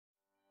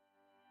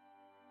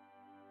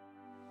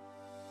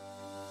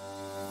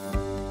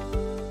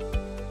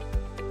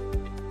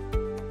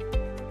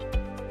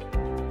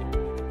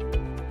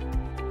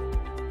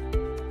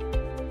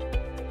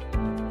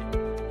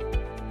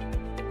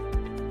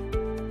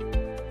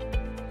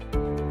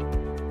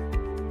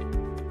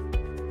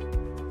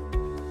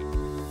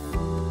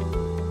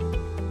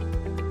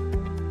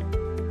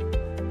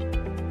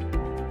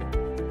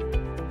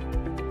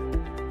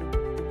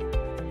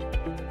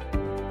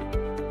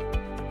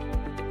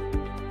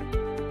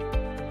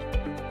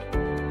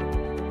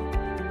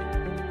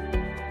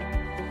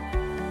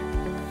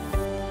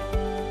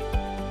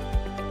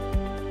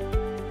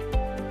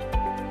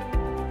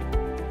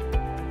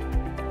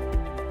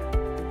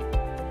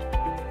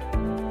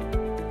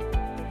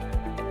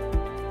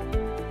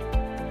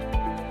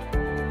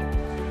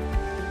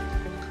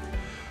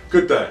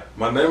Good day,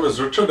 my name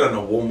is Richard and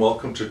a warm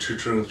welcome to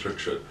Tutoring with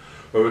Richard,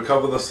 where we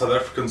cover the South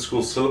African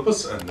school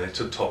syllabus and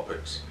related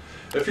topics.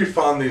 If you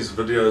find these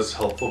videos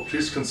helpful,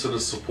 please consider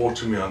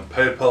supporting me on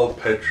PayPal,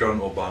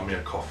 Patreon or Buy Me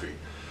a Coffee.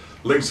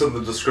 Links in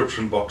the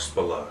description box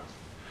below.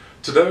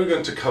 Today we're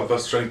going to cover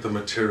Strength of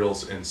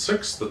Materials in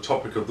 6. The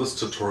topic of this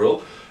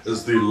tutorial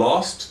is the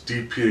last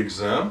DP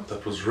exam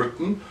that was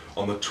written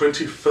on the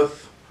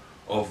 25th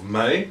of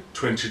May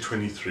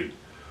 2023.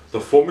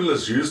 The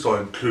formulas used are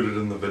included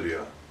in the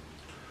video.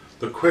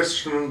 The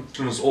question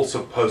is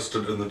also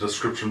posted in the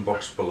description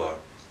box below.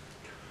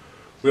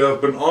 We have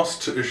been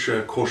asked to issue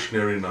a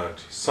cautionary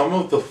note. Some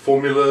of the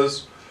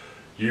formulas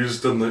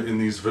used in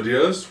these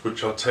videos,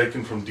 which are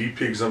taken from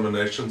DP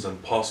examinations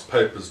and past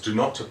papers, do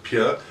not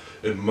appear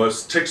in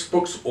most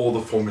textbooks or the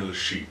formula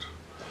sheet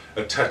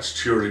attached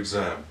to your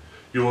exam.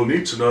 You will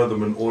need to know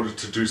them in order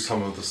to do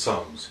some of the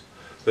sums.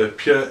 They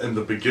appear in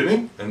the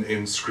beginning and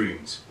end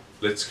screens.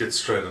 Let's get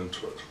straight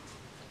into it.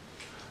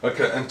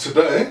 Okay, and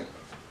today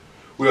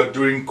we are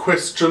doing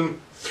question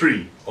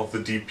 3 of the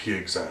DP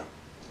exam.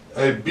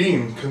 A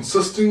beam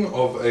consisting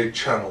of a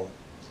channel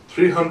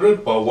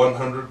 300 by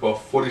 100 by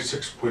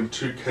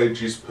 46.2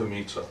 kgs per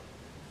meter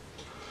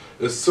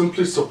is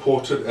simply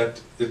supported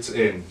at its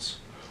ends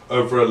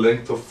over a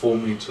length of 4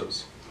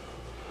 meters.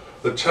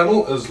 The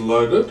channel is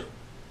loaded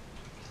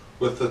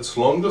with its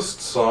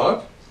longest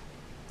side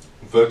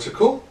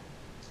vertical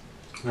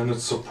and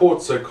it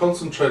supports a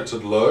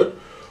concentrated load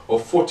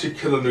of 40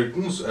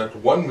 kilonewtons at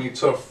 1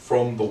 meter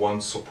from the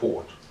one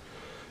support.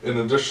 In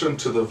addition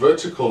to the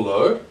vertical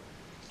load,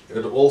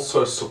 it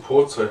also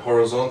supports a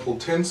horizontal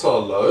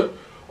tensile load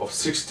of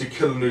 60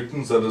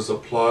 kilonewtons that is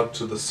applied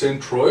to the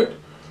centroid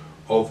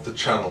of the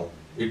channel.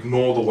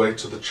 Ignore the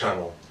weight of the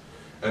channel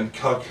and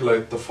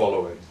calculate the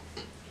following.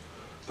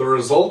 The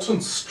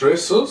resultant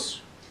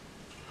stresses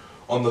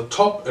on the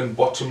top and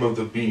bottom of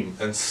the beam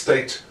and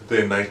state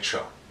their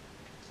nature.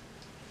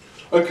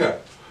 Okay,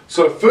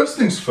 so first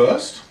things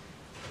first,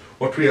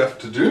 what we have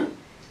to do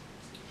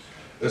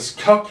is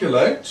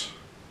calculate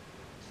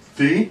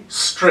the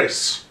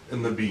stress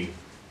in the beam.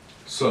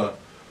 So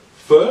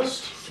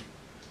first,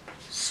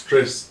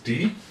 stress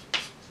D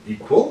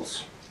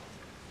equals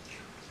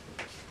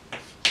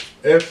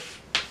F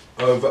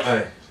over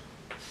A.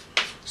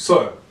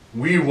 So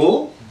we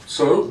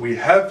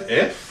have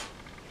F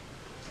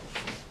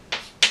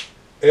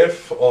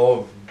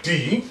of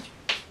D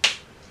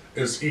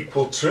is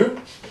equal to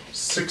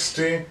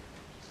 60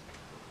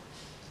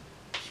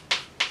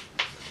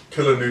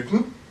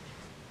 kilonewton.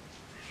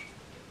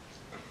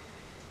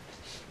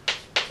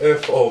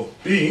 F of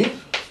B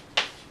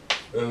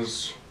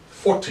is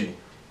 40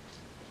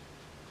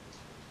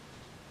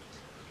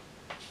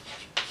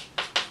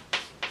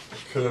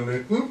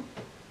 kilonewton.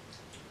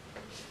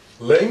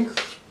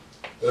 Length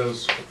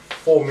is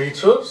 4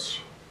 meters.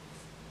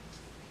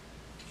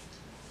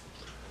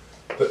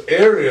 The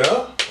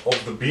area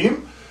of the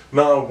beam,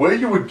 now where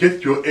you would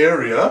get your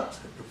area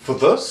for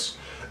this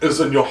is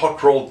in your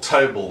hot rolled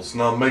tables.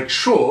 Now make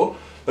sure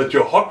that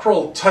your hot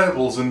rolled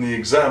tables in the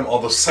exam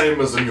are the same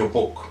as in your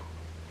book,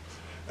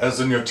 as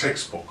in your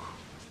textbook,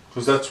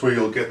 because that's where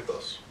you'll get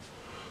this.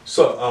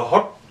 So our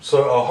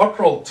hot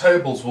rolled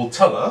tables will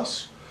tell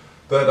us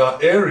that our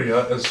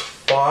area is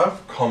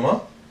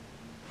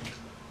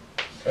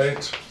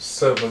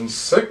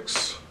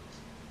 5,876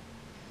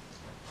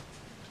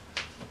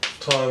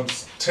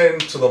 times 10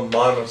 to the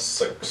minus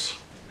 6.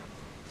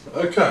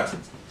 Okay,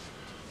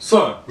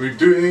 so we're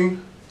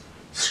doing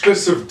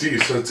stress of D,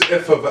 so it's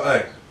F over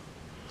A.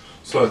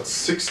 So it's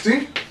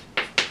 60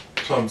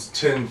 times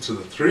 10 to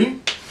the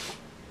 3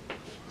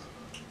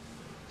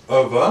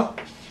 over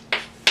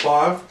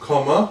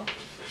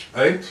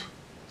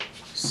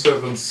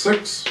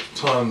 5,876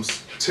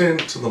 times 10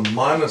 to the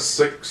minus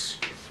 6.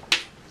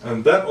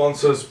 And that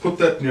answer is, put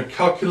that in your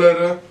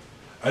calculator,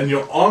 and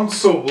your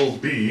answer will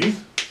be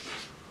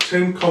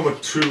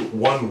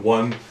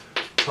 10,211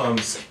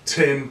 times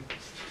 10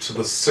 to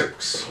the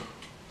 6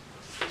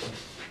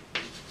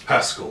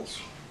 pascals.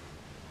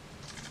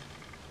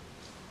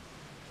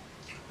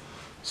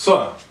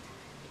 So,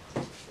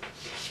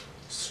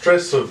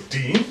 stress of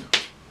D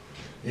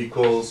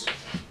equals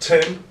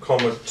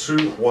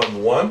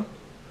 10,211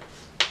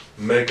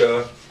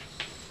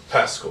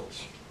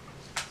 megapascals.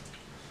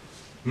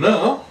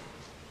 Now,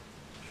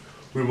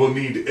 we will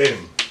need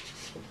M.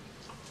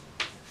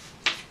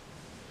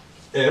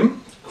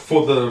 M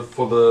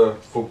for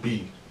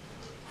B.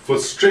 For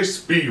stress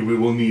B, we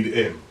will need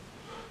M.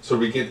 So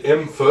we get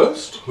M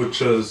first, which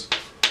is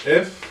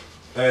FAB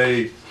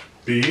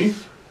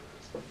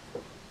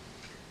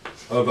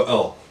over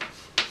L.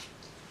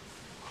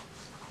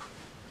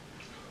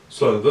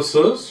 So this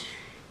is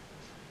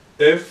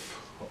F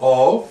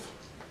of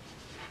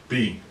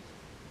B.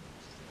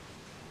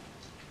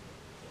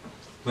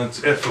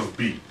 That's F of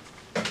B.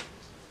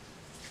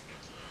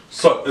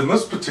 So in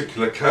this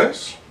particular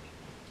case,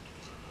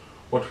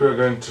 what we're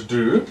going to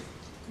do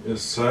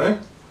is say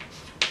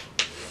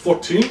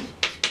 40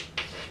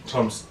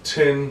 times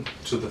 10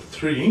 to the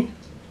 3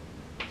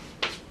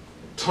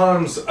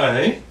 times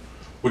A,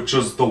 which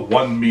is the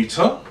 1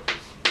 meter,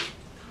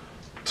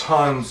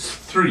 times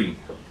 3,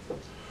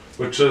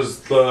 which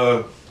is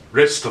the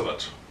rest of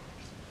it.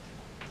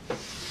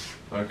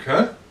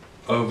 Okay,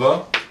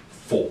 over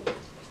 4.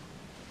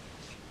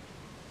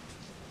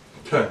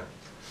 Okay,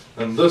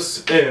 and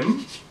this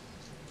M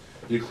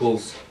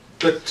equals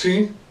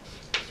 30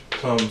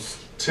 times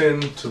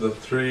 10 to the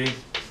 3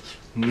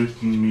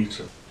 Newton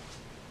meter.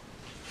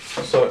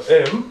 So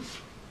M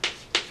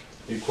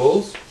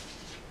equals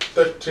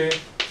 30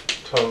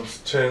 times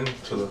 10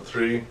 to the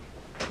 3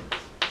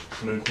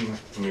 Newton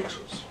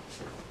meters.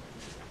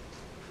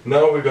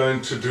 Now we're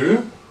going to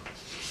do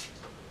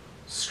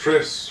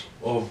stress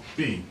of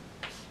B,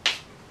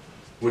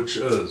 which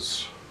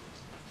is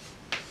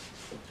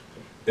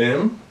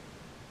M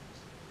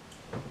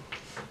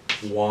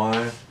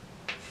Y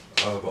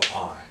over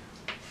I.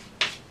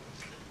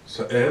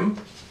 So M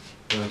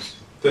is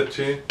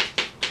 30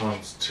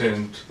 times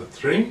 10 to the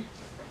 3.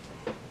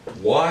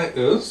 Y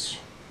is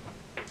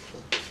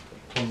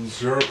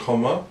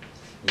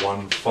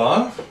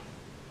 0.15.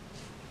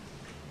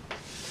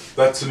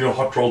 That's in your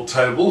hot rolled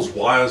tables.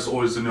 Y is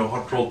always in your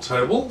hot rolled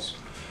tables,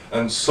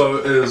 and so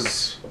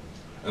is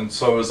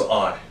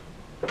I.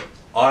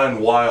 I and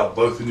Y are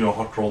both in your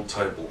hot rolled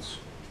tables.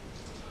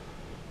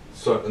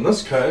 So in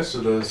this case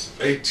it is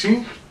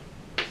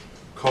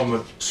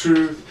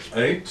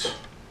 80.28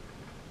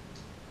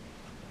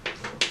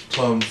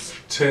 times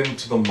 10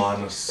 to the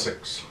minus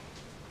 6.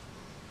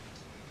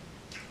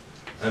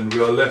 And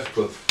we are left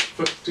with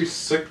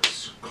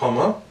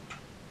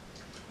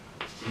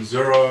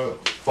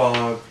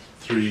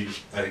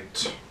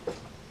 56,0538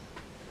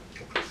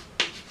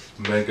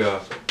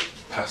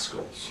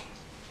 megapascals.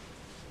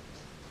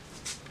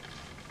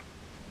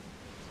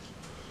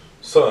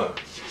 So,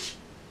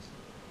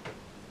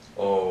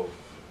 of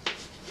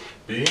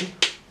B,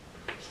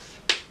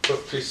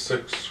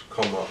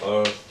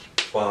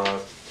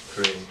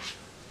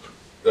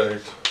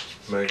 56,0538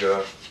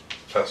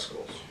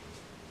 megapascals.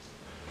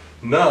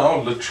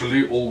 Now,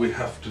 literally all we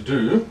have to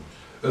do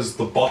is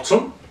the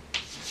bottom,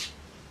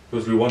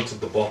 because we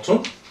wanted the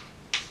bottom,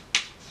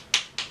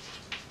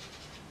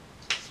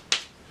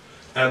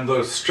 and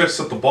the stress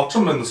at the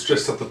bottom and the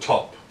stress at the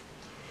top.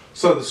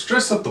 So the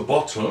stress at the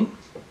bottom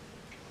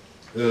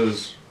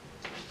is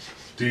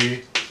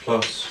D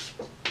plus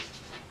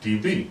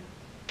dB,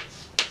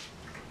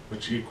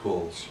 which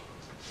equals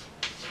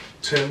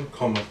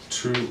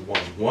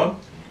 10,211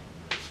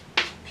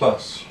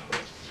 plus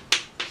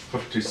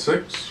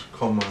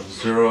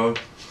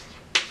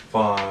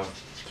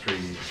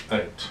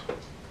 56,0538,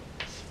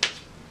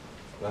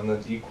 and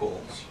that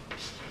equals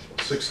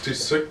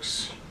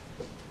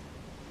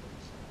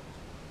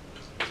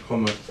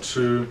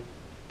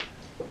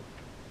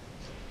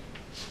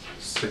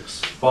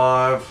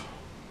 66,265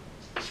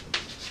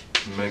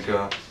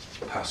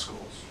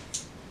 megapascals.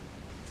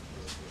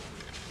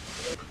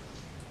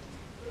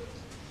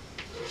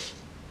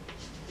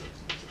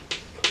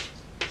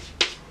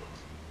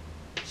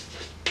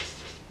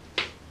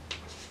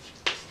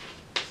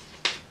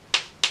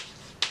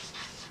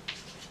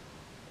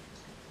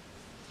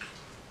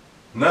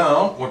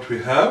 Now what we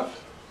have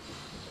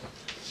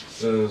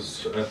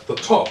is at the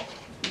top.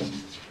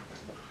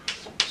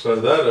 So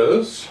that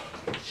is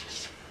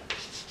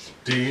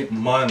D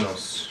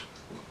minus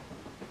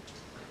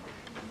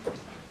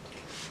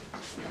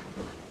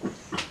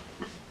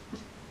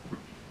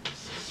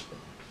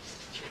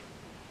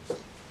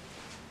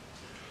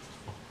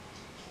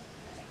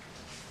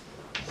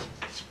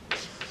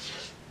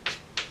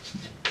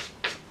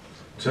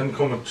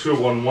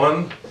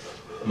 10,211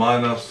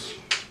 minus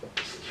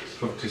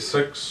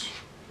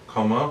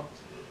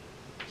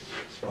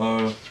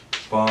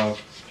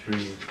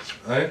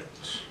 56,0538.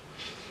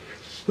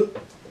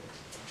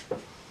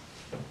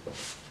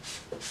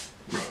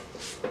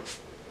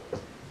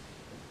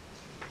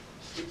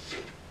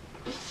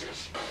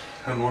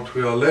 And what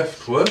we are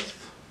left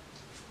with,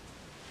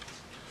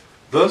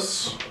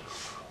 this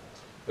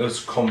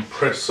is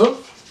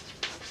compressive,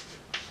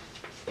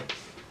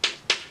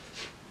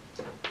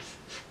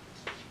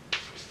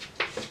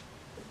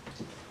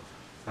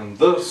 and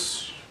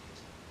this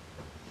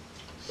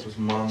is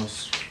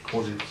minus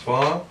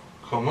 45,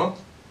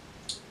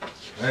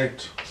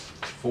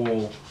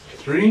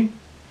 843,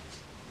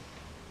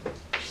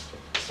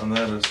 and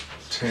that is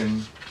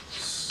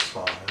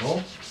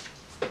tensile,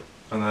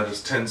 and that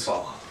is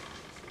tensile.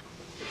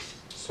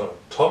 So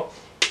top,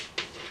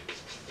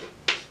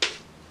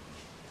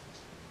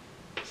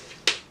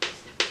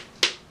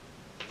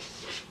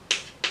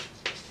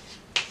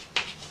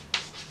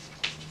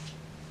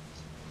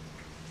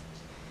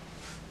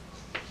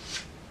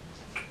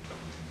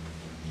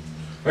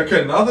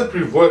 okay, now that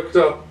we've worked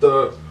out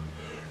the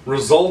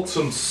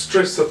resultant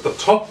stress at the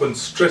top and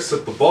stress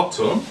at the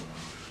bottom,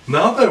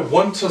 now they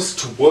want us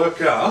to work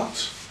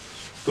out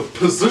the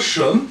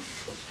position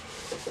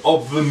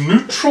of the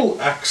neutral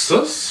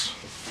axis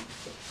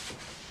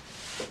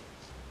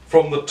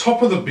from the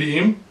top of the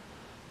beam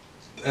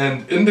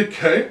and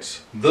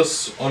indicate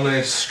this on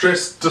a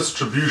stress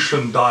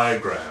distribution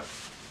diagram.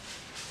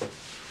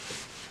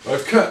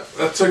 Okay,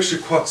 that's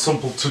actually quite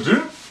simple to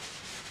do.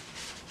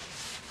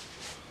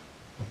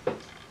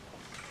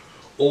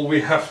 All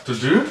we have to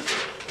do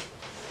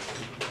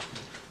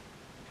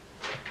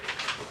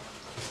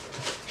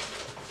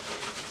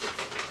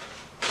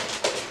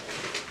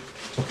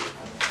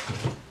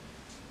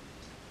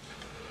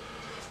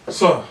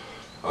so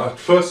it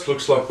first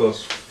looks like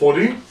this: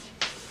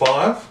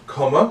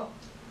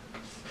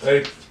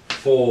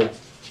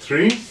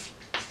 45,843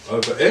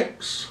 over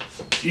x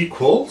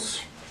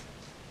equals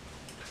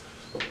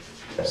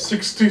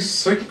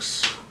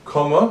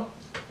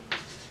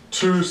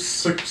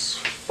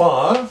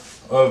 66,265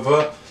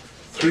 over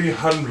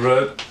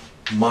 300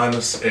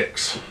 minus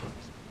x.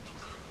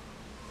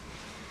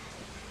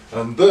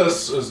 And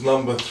this is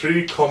number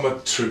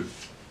 3,2.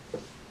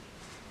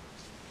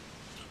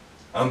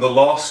 And the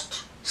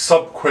last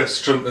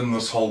sub-question in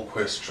this whole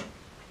question.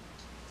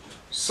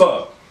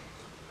 So,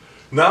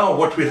 now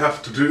what we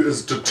have to do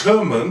is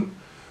determine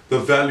the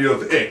value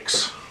of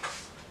x.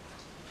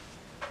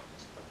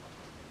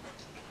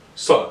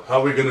 So,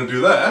 how we're going to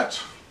do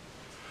that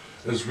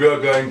is we are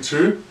going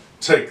to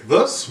take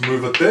this,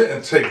 move it there,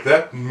 and take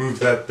that and move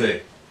that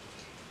there.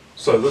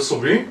 So this will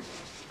be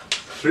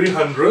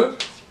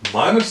 300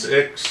 minus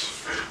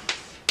x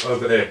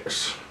over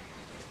x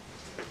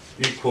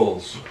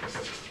equals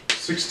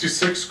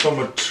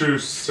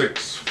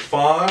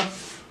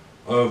 66,265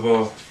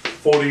 over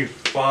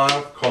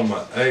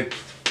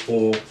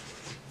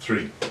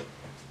 45,843.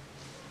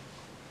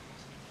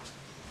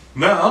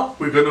 Now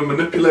we're going to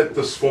manipulate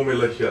this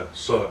formula here.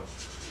 So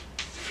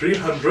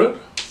 300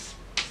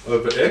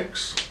 over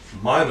x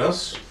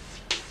minus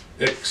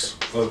x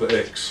over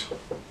x.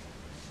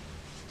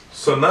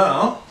 So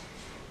now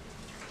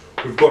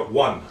we've got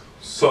 1.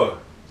 So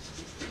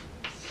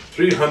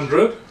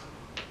 300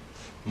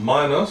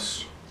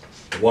 minus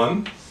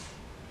 1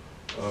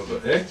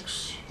 over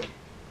x,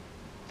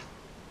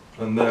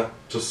 and that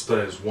just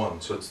stays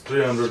 1. So it's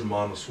 300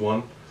 minus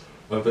 1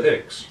 over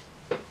x.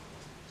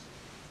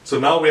 So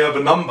now we have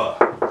a number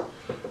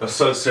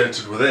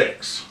associated with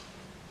x,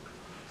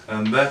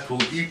 and that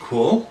will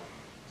equal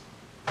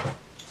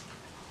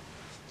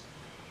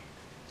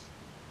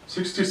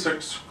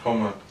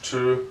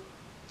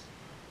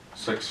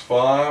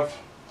 66,265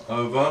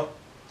 over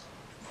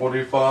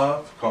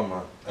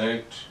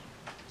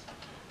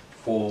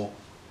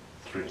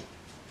 45,843.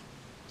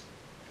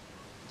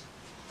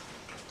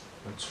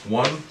 That's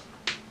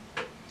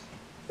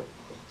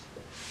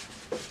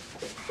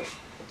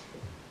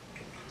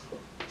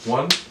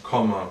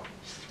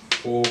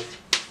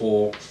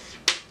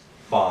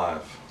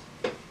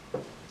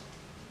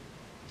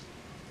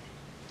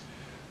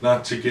Now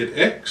to get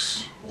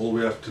x, all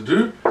we have to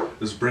do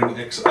is bring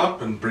x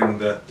up and bring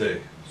that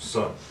there.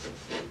 So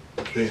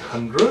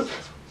 300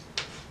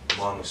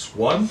 minus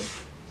 1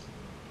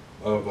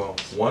 over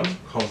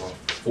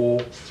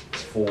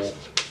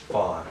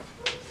 1,445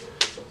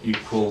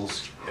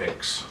 equals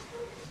x.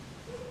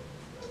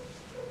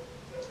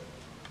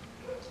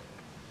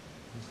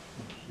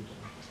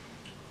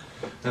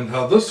 And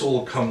how this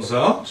all comes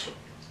out,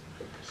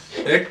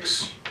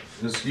 x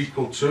is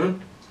equal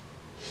to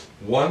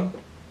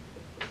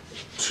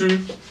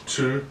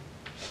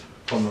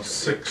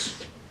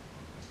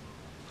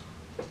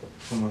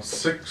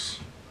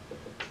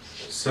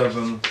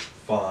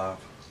 122,675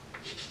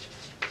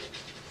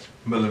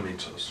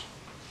 millimeters.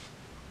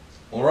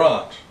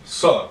 Alright,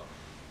 so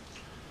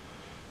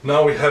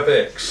now we have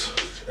x.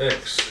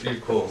 X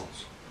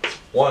equals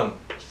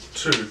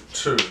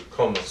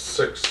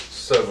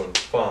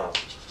 122,675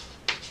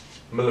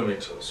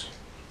 millimeters.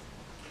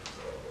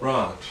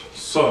 Right,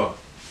 so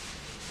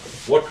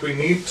what we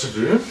need to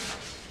do,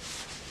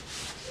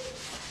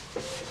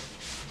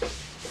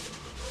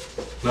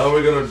 now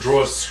we're going to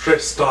draw a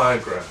stress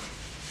diagram,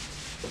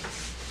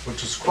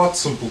 which is quite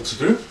simple to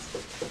do.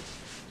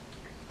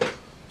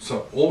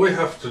 So all we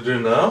have to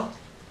do now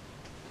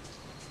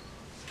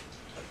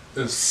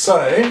is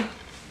say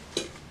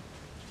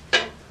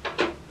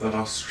that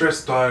our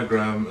stress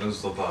diagram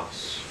is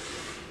thus.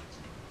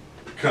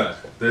 Okay,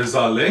 there's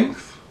our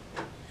length.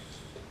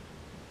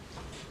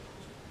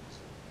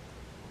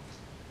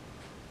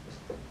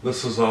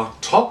 This is our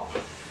top.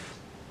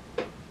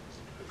 It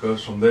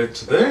goes from there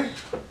to there.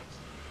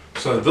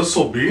 So this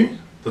will be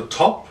the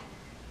top.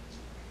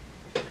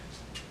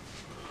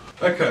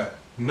 Okay,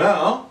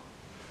 now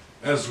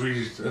as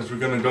we're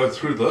going to go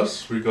through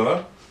this, we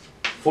go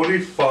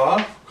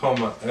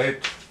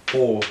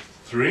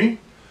 45,843.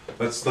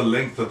 That's the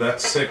length of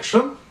that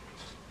section.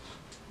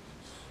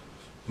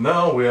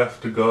 Now we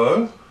have to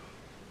go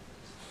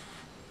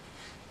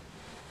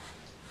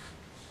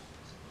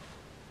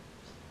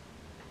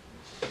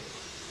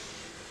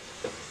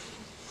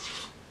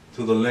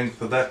to the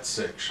length of that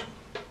section.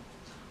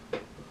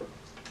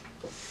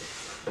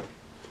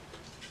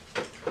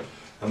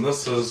 And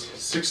this is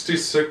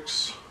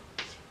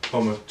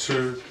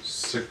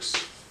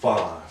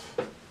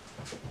 66,265.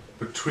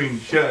 Between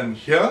here and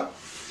here,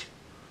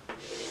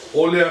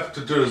 all you have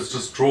to do is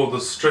just draw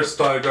the stress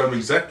diagram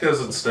exactly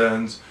as it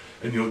stands,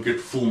 and you'll get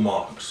full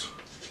marks.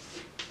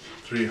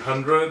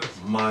 300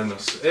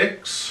 minus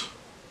x,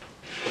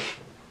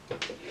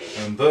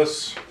 and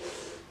this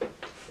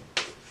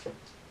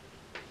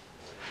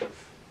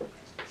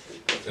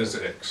is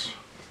x.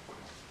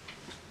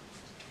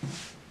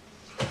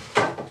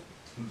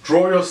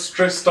 Draw your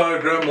stress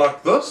diagram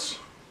like this,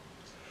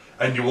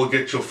 and you will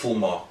get your full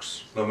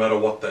marks, no matter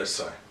what they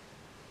say.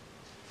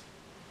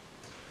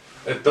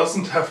 It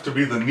doesn't have to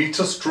be the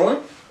neatest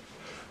drawing,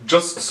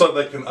 just so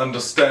they can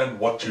understand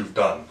what you've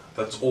done.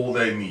 That's all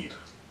they need,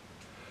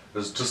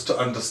 is just to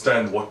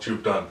understand what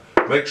you've done.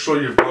 Make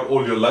sure you've got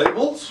all your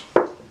labels.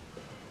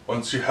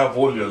 Once you have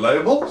all your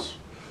labels,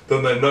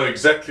 then they know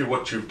exactly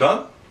what you've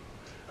done,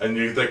 and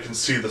they can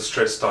see the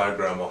stress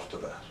diagram after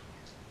that.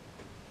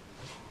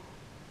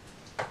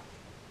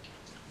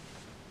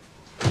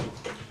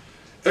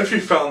 If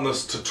you found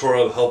this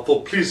tutorial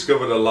helpful, please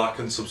give it a like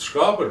and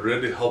subscribe. It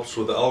really helps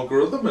with the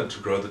algorithm and to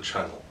grow the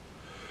channel.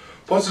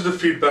 Positive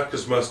feedback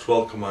is most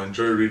welcome. I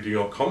enjoy reading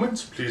your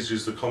comments. Please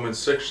use the comments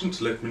section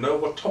to let me know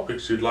what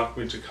topics you'd like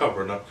me to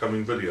cover in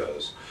upcoming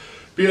videos.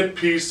 Be at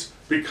peace,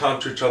 be kind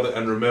to each other,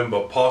 and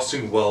remember,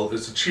 passing well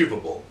is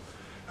achievable.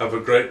 Have a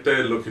great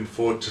day. Looking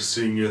forward to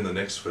seeing you in the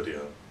next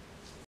video.